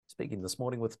Speaking this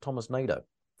morning with Thomas Nader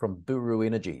from Buru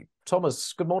Energy.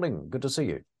 Thomas, good morning. Good to see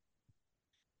you.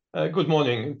 Good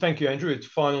morning. Thank you, Andrew. It's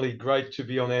finally great to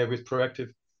be on air with Proactive.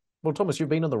 Well, Thomas, you've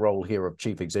been in the role here of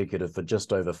Chief Executive for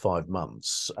just over 5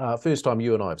 months. First time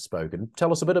you and I have spoken.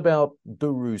 Tell us a bit about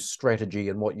Buru's strategy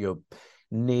and what your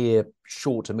near,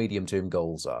 short to medium term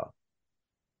goals are.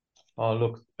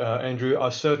 Look, Andrew, I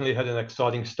certainly had an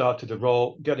exciting start to the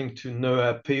role, getting to know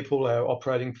our people, our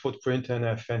operating footprint, and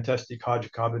our fantastic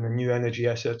hydrocarbon and new energy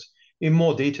assets in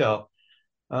more detail.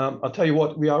 I'll tell you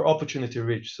what, we are opportunity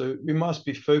rich, so we must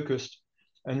be focused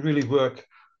and really work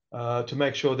to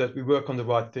make sure that we work on the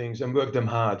right things and work them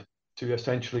hard to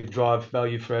essentially drive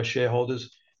value for our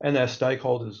shareholders and our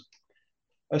stakeholders.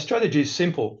 Our strategy is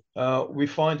simple. We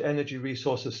find energy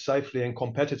resources safely and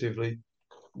competitively.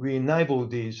 We enable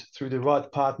these through the right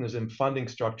partners and funding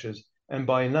structures. And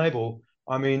by enable,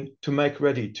 I mean to make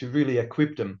ready, to really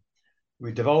equip them.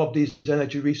 We develop these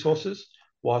energy resources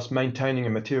whilst maintaining a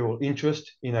material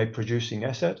interest in a producing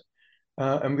asset.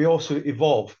 And we also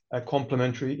evolve a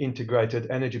complementary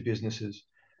integrated energy businesses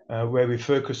where we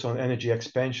focus on energy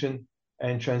expansion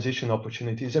and transition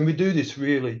opportunities. And we do this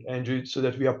really, Andrew, so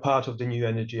that we are part of the new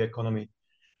energy economy.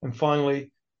 And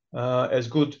finally, as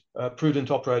good,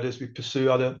 prudent operators, we pursue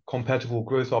other compatible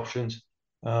growth options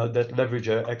that leverage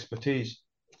our expertise.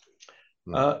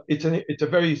 It's a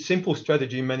very simple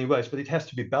strategy in many ways, but it has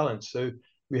to be balanced. So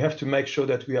we have to make sure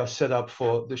that we are set up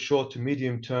for the short to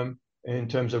medium term in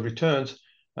terms of returns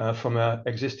from our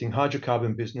existing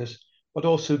hydrocarbon business, but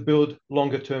also build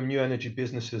longer term new energy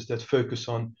businesses that focus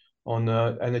on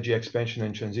energy expansion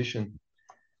and transition.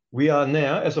 We are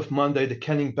now, as of Monday, the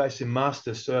Canning Basin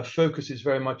Masters. So our focus is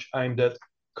very much aimed at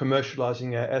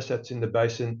commercializing our assets in the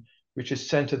basin, which is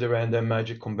centered around our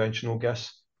major conventional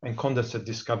gas and condensate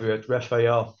discovery at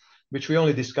Raphael, which we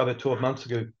only discovered 12 months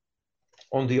ago.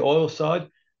 On the oil side,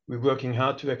 we're working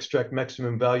hard to extract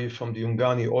maximum value from the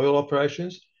Umgani oil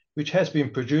operations, which has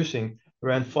been producing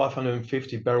around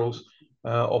 550 barrels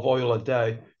of oil a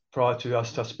day prior to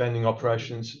us suspending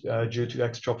operations due to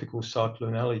ex-tropical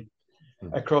cyclone Ali.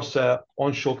 Across our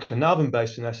onshore Carnarvon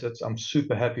Basin assets, I'm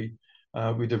super happy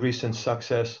with the recent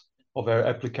success of our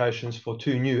applications for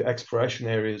 2 new exploration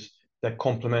areas that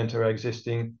complement our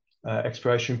existing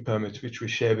exploration permits, which we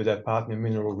share with our partner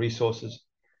Mineral Resources.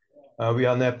 We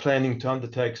are now planning to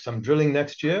undertake some drilling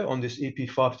next year on this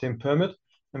EP510 permit,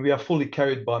 and we are fully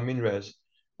carried by MinRes.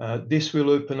 This will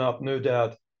open up, no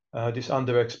doubt, this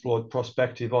underexplored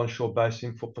prospective onshore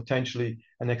basin for potentially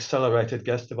an accelerated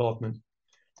gas development.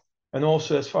 And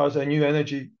also, as far as our new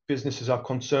energy businesses are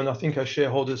concerned, I think our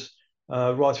shareholders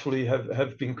rightfully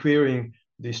have been querying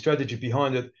the strategy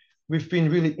behind it. We've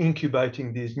been really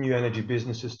incubating these new energy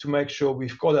businesses to make sure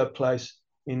we've got our place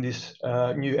in this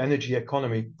new energy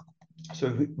economy.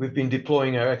 So we've been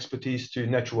deploying our expertise to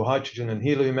natural hydrogen and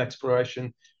helium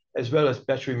exploration, as well as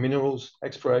battery minerals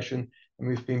exploration, and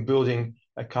we've been building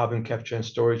a carbon capture and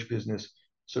storage business.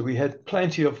 So we had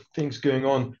plenty of things going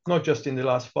on, not just in the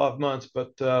last 5 months,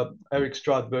 but Eric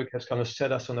Stradberg has kind of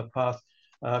set us on a path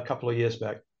a couple of years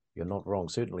back. You're not wrong.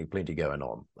 Certainly plenty going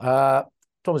on.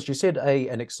 Thomas, you said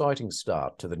an exciting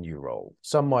start to the new role.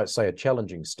 Some might say a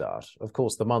challenging start. Of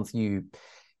course, the month you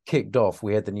kicked off,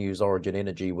 we had the news Origin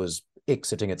Energy was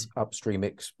exiting its upstream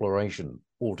exploration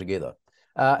altogether.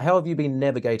 How have you been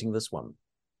navigating this one?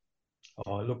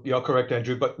 Look, you're correct,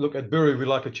 Andrew. But look, at Buru, we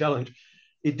like a challenge.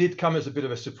 It did come as a bit of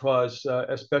a surprise,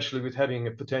 especially with having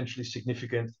a potentially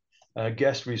significant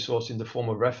gas resource in the form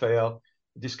of Raphael,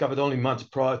 discovered only months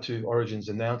prior to Origin's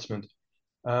announcement.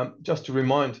 Just to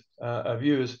remind our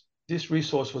viewers, this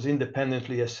resource was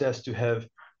independently assessed to have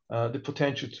the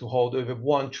potential to hold over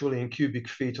 1 trillion cubic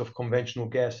feet of conventional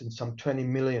gas and some 20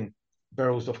 million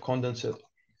barrels of condensate.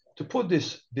 To put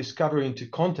this discovery into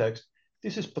context,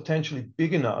 this is potentially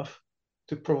big enough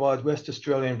to provide West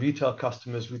Australian retail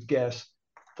customers with gas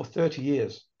for 30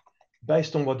 years.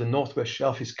 Based on what the Northwest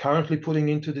Shelf is currently putting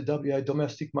into the WA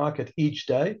domestic market each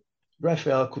day,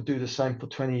 Raphael could do the same for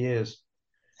 20 years.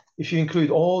 If you include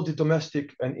all the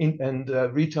domestic and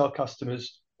retail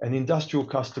customers and industrial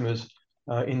customers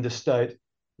in the state,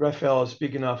 Raphael is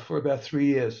big enough for about 3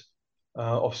 years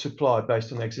of supply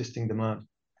based on existing demand.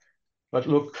 But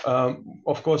look,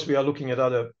 of course, we are looking at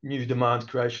other new demand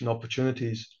creation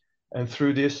opportunities. And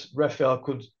through this, Raphael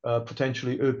could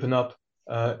potentially open up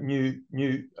new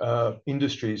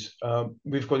industries.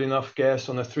 We've got enough gas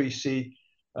on a 3C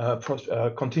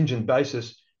contingent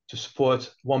basis to support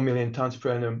 1 million tonnes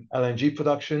per annum LNG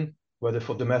production, whether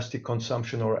for domestic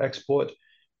consumption or export,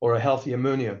 or a healthy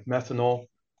ammonia, methanol,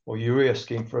 or urea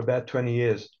scheme for about 20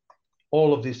 years.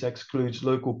 all of this excludes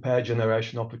local power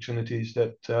generation opportunities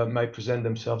that may present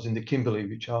themselves in the Kimberley,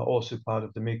 which are also part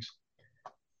of the mix.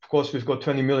 Of course, we've got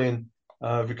 20 million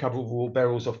recoverable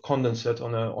barrels of condensate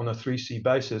on a 3C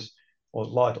basis, or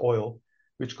light oil,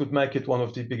 which could make it one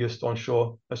of the biggest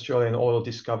onshore Australian oil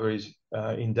discoveries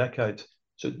in decades.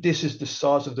 So this is the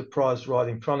size of the prize right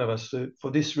in front of us. So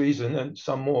for this reason and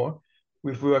some more,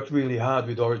 we've worked really hard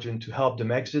with Origin to help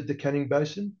them exit the Canning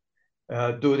Basin,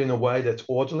 do it in a way that's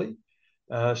orderly,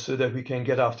 so that we can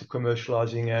get after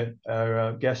commercializing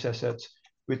our gas assets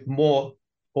with more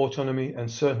autonomy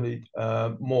and certainly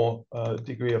more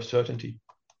degree of certainty.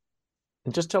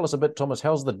 And just tell us a bit, Thomas,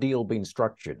 how's the deal been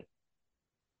structured?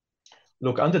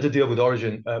 Look, under the deal with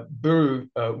Origin, Buru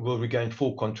will regain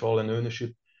full control and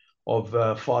ownership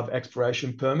of 5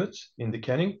 exploration permits in the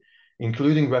Canning,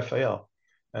 including Raphael,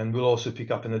 and we'll also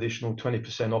pick up an additional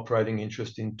 20% operating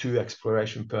interest in 2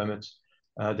 exploration permits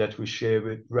that we share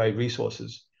with Ray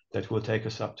Resources that will take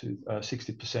us up to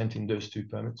 60% in those 2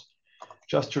 permits.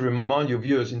 Just to remind your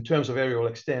viewers, in terms of aerial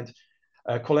extent,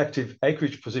 collective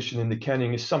acreage position in the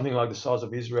Canning is something like the size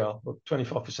of Israel, or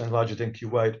 25% larger than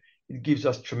Kuwait. It gives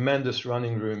us tremendous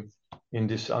running room in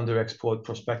this underexplored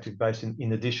prospective basin,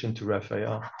 in addition to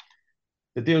Raphael.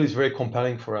 The deal is very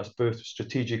compelling for us, both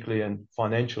strategically and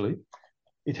financially.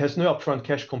 It has no upfront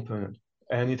cash component,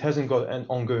 and it hasn't got an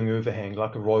ongoing overhang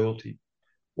like a royalty.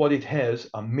 What it has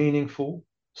are meaningful,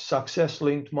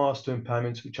 success-linked milestone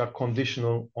payments, which are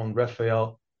conditional on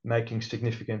Raphael making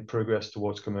significant progress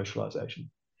towards commercialization.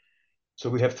 So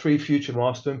we have 3 future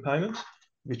milestone payments,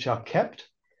 which are capped,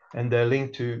 and they're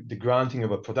linked to the granting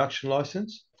of a production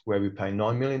license, where we pay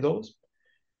 $9 million.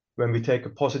 When we take a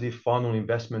positive final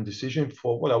investment decision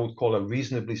for what I would call a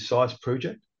reasonably sized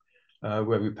project,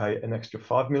 where we pay an extra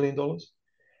 $5 million.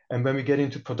 And when we get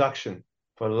into production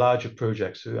for a larger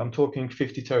project, so I'm talking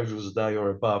 50 terajoules a day or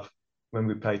above, when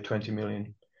we pay $20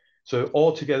 million. So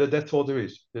altogether, that's all there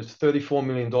is. There's $34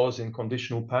 million in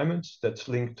conditional payments that's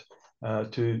linked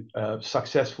to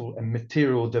successful and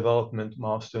material development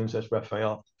milestones at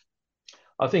Raphael.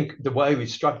 I think the way we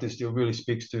struck this deal really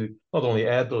speaks to not only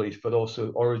our belief, but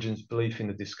also Origin's belief in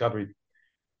the discovery.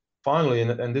 Finally,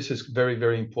 and this is very,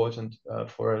 very important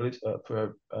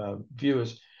for our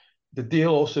viewers, the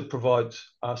deal also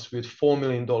provides us with $4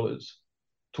 million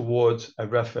towards a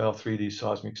Raphael 3D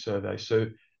seismic survey. So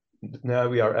now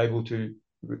we are able to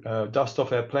dust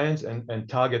off our plans and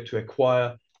target to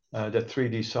acquire that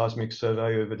 3D seismic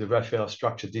survey over the Raphael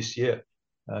structure this year,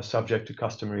 subject to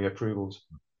customary approvals.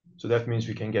 So that means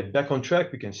we can get back on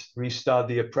track. We can restart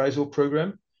the appraisal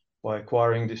program by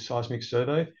acquiring this seismic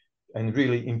survey and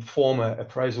really inform an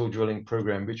appraisal drilling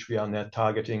program, which we are now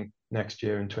targeting next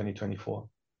year in 2024.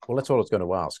 Well, that's what I was going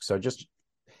to ask. So just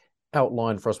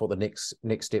outline for us what the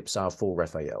next steps are for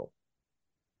Raphael.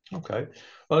 Okay.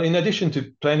 Well, in addition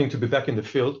to planning to be back in the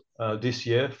field this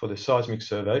year for the seismic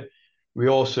survey, we're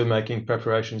also making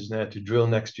preparations now to drill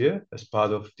next year as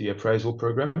part of the appraisal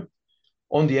program.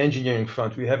 On the engineering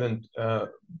front, we haven't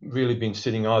really been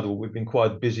sitting idle. We've been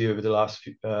quite busy over the last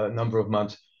number of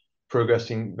months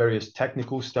progressing various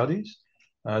technical studies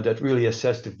that really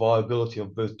assess the viability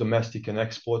of both domestic and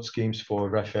export schemes for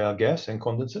Raphael gas and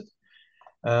condensate.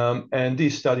 And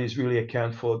these studies really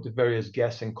account for the various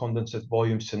gas and condensate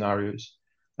volume scenarios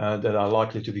that are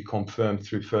likely to be confirmed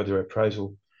through further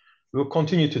appraisal. We'll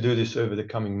continue to do this over the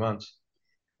coming months.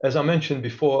 As I mentioned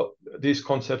before, these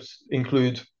concepts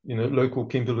include local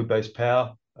Kimberley-based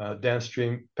power,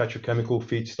 downstream petrochemical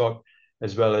feedstock,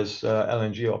 as well as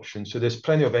LNG options. So there's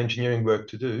plenty of engineering work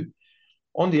to do.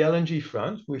 On the LNG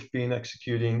front, we've been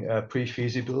executing a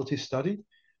pre-feasibility study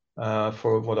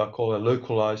for what I call a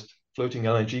localized floating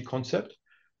LNG concept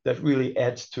that really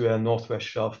adds to our Northwest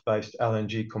Shelf-based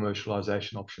LNG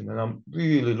commercialization option. And I'm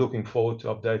really looking forward to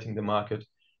updating the market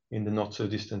in the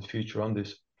not-so-distant future on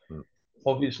this.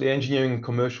 Obviously, engineering and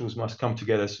commercials must come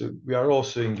together. So we are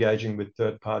also engaging with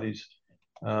third parties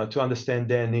to understand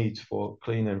their needs for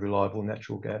clean and reliable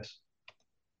natural gas.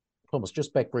 Thomas,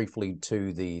 just back briefly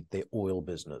to the oil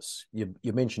business. You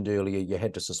mentioned earlier you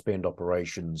had to suspend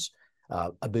operations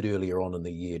a bit earlier on in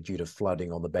the year due to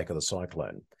flooding on the back of the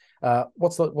cyclone.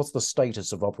 What's the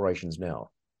status of operations now?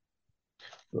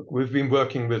 We've been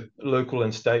working with local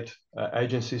and state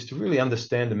agencies to really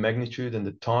understand the magnitude and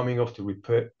the timing of the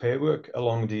repair work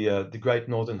along the Great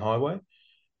Northern Highway.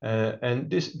 And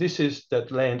this is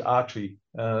that land artery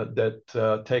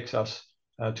that takes us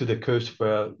to the coast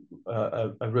for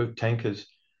road tankers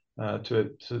to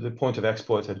the point of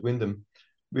export at Wyndham.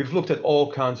 We've looked at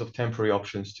all kinds of temporary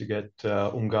options to get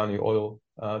Umgani oil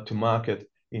to market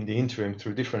in the interim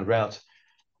through different routes.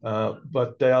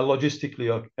 but they are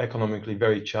logistically or economically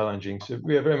very challenging. So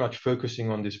we are very much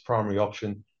focusing on this primary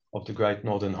option of the Great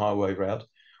Northern Highway route.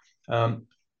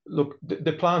 Look,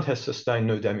 the plant has sustained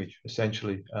no damage,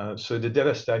 essentially. So the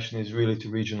devastation is really to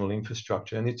regional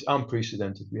infrastructure, and it's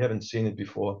unprecedented. We haven't seen it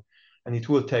before, and it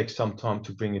will take some time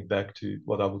to bring it back to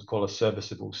what I would call a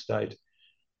serviceable state.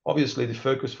 Obviously, the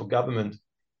focus for government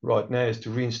right now is to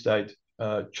reinstate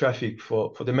traffic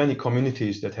for the many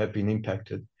communities that have been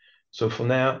impacted. So for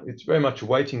now, it's very much a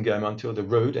waiting game until the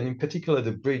road, and in particular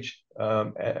the bridge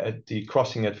at the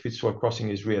crossing at Fitzroy Crossing,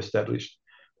 is re-established.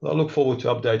 I look forward to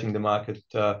updating the market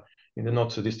in the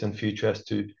not so distant future as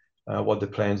to what the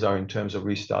plans are in terms of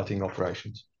restarting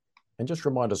operations. And just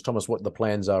remind us, Thomas, what the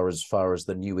plans are as far as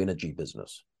the new energy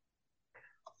business.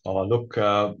 Oh, look,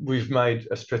 we've made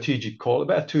a strategic call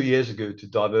about 2 years ago to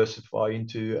diversify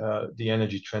into the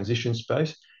energy transition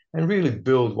space and really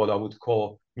build what I would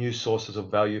call new sources of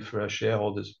value for our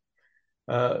shareholders.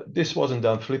 This wasn't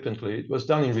done flippantly. It was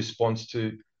done in response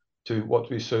to what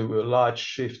we saw were large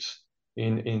shifts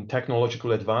in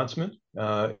technological advancement,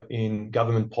 in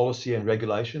government policy and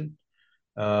regulation,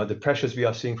 the pressures we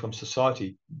are seeing from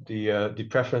society, the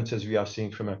preferences we are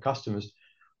seeing from our customers,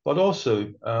 but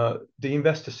also the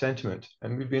investor sentiment.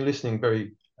 And we've been listening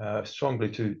very strongly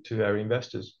to our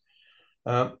investors.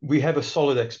 We have a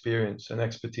solid experience and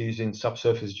expertise in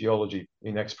subsurface geology,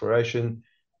 in exploration,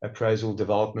 appraisal,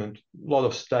 development, a lot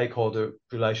of stakeholder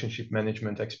relationship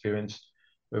management experience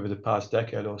over the past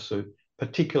decade or so,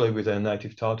 particularly with our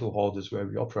native title holders where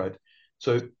we operate.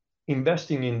 So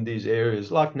investing in these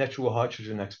areas like natural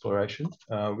hydrogen exploration,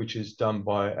 which is done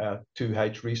by our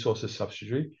 2H Resources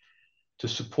subsidiary, to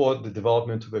support the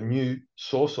development of a new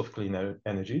source of clean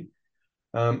energy,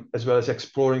 as well as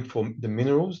exploring for the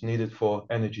minerals needed for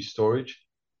energy storage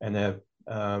and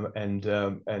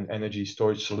energy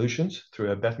storage solutions through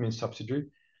our Batmin subsidiary,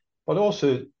 but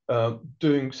also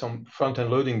doing some front-end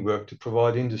loading work to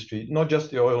provide industry, not just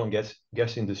the oil and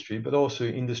gas industry, but also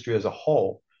industry as a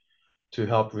whole, to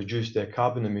help reduce their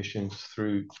carbon emissions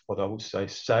through what I would say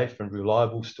safe and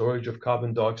reliable storage of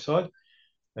carbon dioxide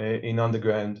in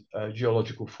underground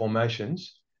geological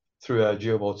formations through our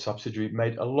GeoVault subsidiary.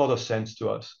 Made a lot of sense to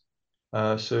us.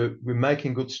 So we're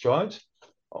making good strides.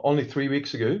 Only 3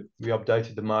 weeks ago, we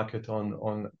updated the market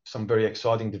on some very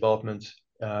exciting developments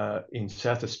in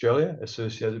South Australia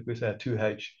associated with our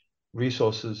 2H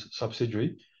Resources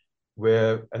subsidiary,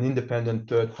 where an independent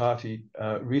third-party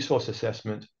resource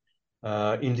assessment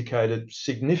indicated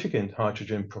significant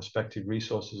hydrogen prospective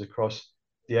resources across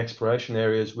the exploration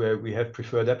areas where we have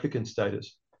preferred applicant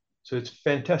status. So it's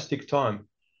fantastic time.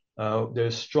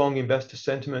 There's strong investor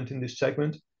sentiment in this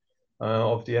segment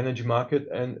of the energy market,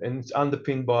 and it's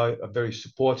underpinned by a very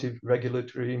supportive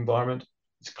regulatory environment.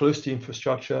 It's close to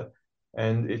infrastructure,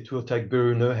 and it will take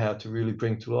Buru know-how to really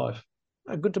bring to life.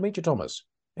 Good to meet you, Thomas,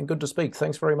 and good to speak.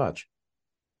 Thanks very much.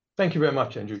 Thank you very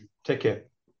much, Andrew. Take care.